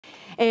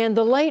And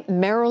the late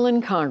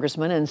Maryland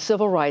congressman and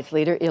civil rights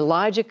leader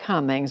Elijah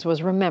Cummings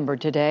was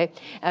remembered today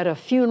at a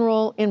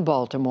funeral in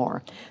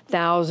Baltimore.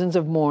 Thousands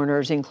of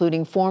mourners,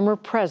 including former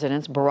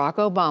presidents Barack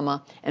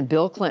Obama and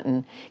Bill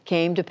Clinton,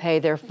 came to pay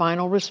their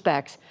final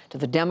respects to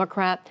the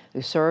Democrat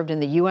who served in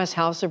the U.S.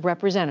 House of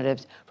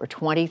Representatives for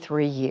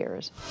 23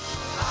 years.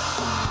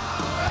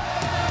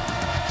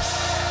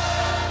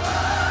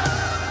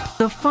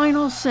 The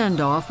final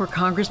send-off for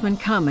Congressman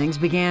Cummings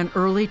began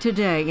early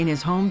today in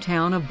his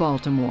hometown of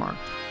Baltimore.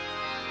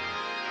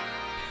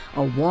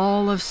 A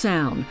wall of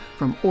sound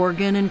from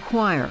organ and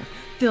choir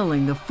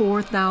filling the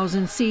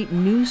 4,000-seat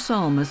New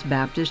Psalmist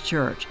Baptist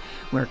Church,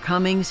 where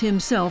Cummings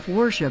himself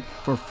worshiped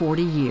for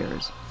 40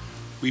 years.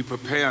 We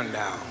prepare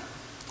now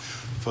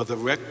for the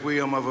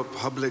requiem of a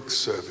public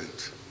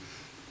servant,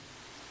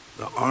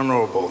 the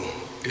Honorable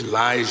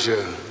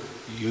Elijah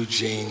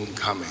Eugene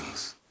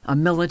Cummings. A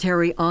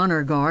military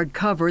honor guard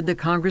covered the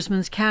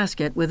congressman's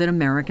casket with an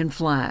American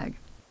flag.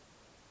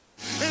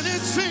 And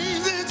it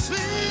seems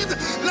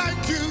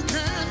like you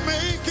can't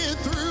make it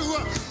through.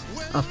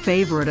 A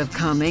favorite of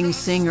Cummings,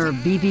 singer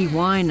B.B.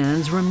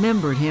 Winans,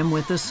 remembered him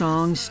with the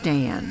song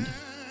Stand.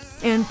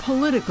 And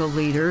political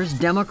leaders,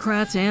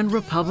 Democrats and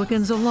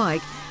Republicans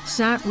alike,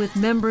 sat with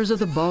members of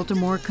the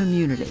Baltimore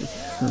community,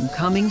 whom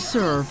Cummings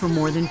served for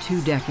more than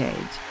 2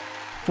 decades.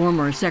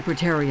 Former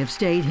Secretary of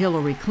State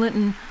Hillary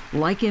Clinton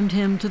likened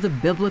him to the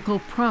biblical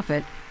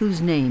prophet whose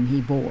name he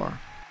bore.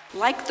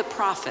 Like the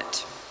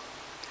prophet,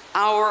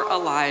 our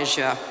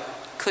Elijah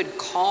could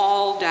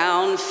call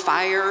down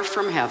fire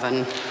from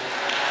heaven,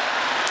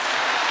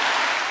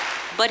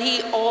 but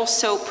he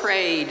also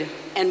prayed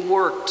and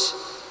worked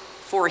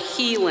for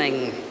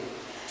healing.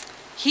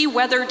 He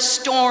weathered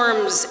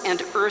storms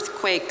and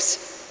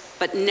earthquakes,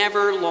 but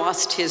never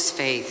lost his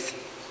faith.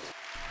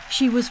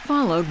 She was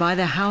followed by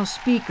the House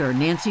Speaker,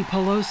 Nancy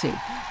Pelosi,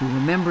 who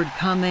remembered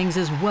Cummings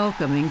as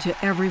welcoming to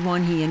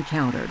everyone he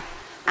encountered.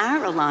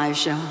 Our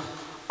Elijah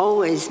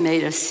always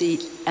made a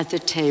seat at the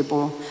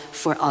table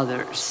for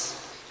others,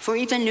 for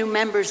even new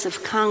members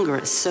of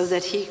Congress, so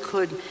that he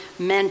could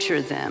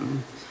mentor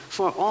them,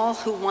 for all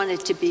who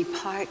wanted to be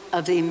part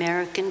of the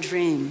American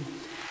dream.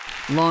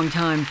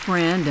 Longtime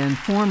friend and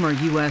former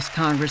U.S.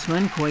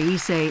 Congressman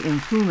Kweisi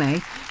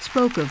Mfume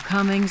spoke of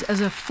Cummings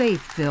as a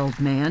faith-filled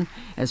man,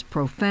 as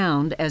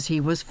profound as he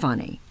was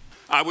funny.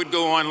 I would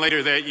go on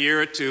later that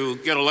year to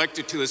get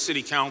elected to the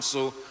city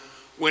council,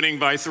 winning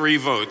by 3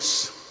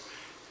 votes.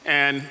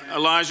 And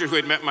Elijah, who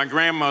had met my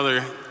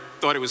grandmother,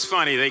 thought it was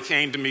funny. They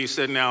came to me and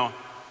said, "Now,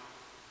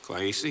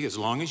 Kweisi, as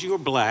long as you are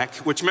black,"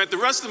 which meant the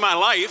rest of my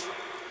life,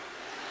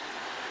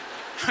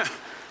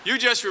 you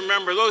just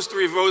remember those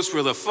 3 votes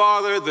were the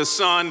Father, the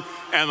Son,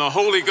 and the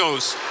Holy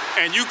Ghost,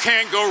 and you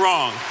can't go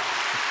wrong.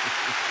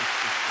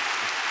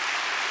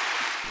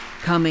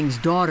 Cummings'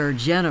 daughter,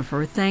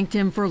 Jennifer, thanked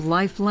him for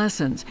life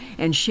lessons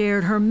and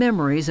shared her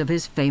memories of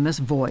his famous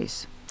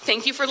voice.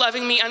 Thank you for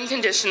loving me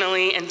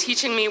unconditionally and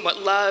teaching me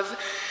what love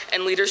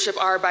and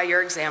leadership are by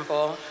your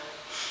example.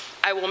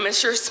 I will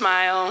miss your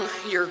smile,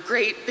 your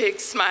great big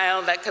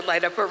smile that could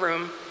light up a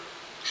room.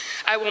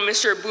 I will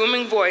miss your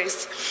booming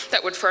voice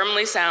that would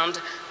firmly sound,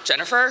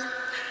 "Jennifer,"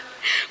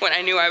 when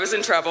I knew I was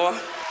in trouble.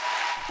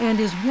 And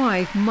his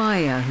wife,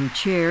 Maya, who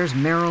chairs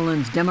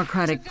Maryland's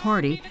Democratic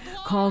Party,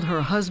 called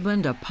her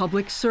husband a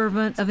public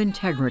servant of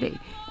integrity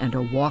and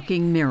a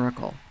walking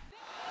miracle.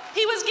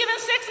 He was given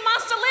 6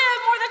 months to live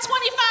more than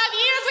 25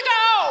 years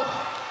ago,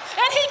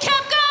 and he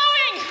kept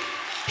going.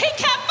 He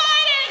kept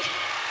fighting.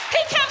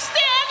 He kept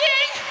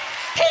standing.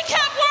 He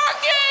kept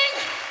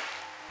working.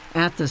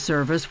 At the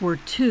service were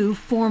 2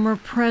 former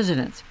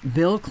presidents,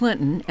 Bill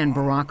Clinton and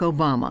Barack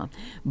Obama.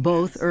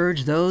 Both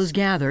urged those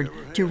gathered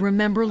to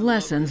remember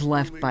lessons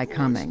left by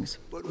Cummings.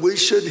 But we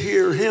should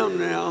hear him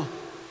now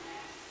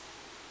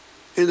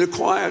in the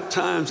quiet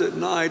times at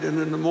night and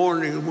in the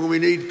morning when we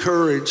need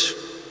courage,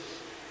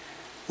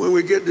 when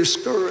we get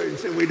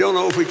discouraged and we don't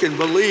know if we can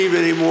believe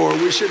anymore.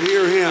 We should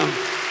hear him.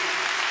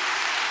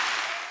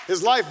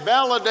 His life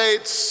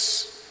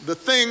validates the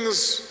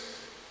things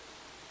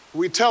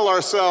we tell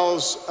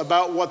ourselves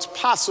about what's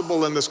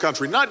possible in this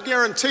country. Not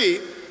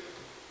guaranteed,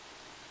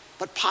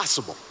 but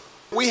possible.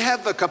 We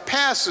have the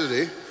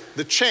capacity,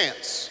 the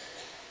chance,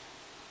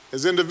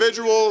 as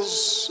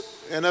individuals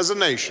and as a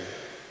nation,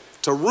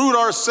 to root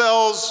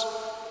ourselves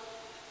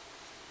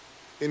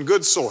in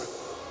good soil.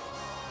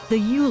 The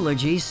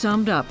eulogy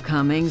summed up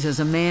Cummings as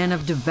a man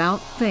of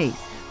devout faith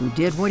who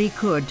did what he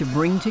could to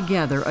bring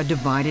together a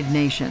divided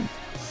nation.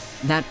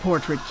 That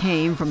portrait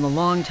came from the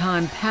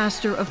longtime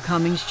pastor of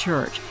Cummings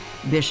Church,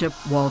 Bishop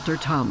Walter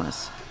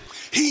Thomas.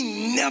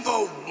 He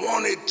never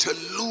wanted to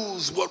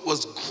lose what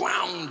was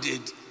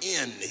grounded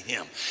in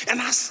him.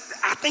 And I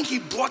think he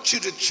brought you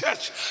to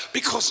church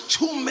because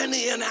too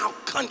many in our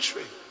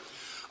country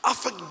are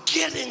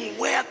forgetting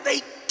where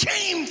they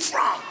came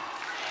from.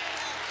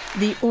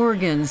 The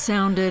organ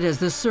sounded as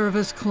the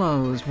service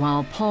closed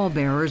while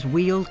pallbearers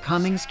wheeled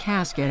Cummings'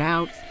 casket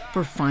out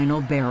for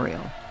final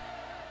burial.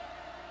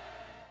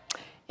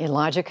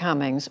 Elijah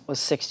Cummings was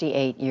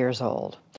 68 years old.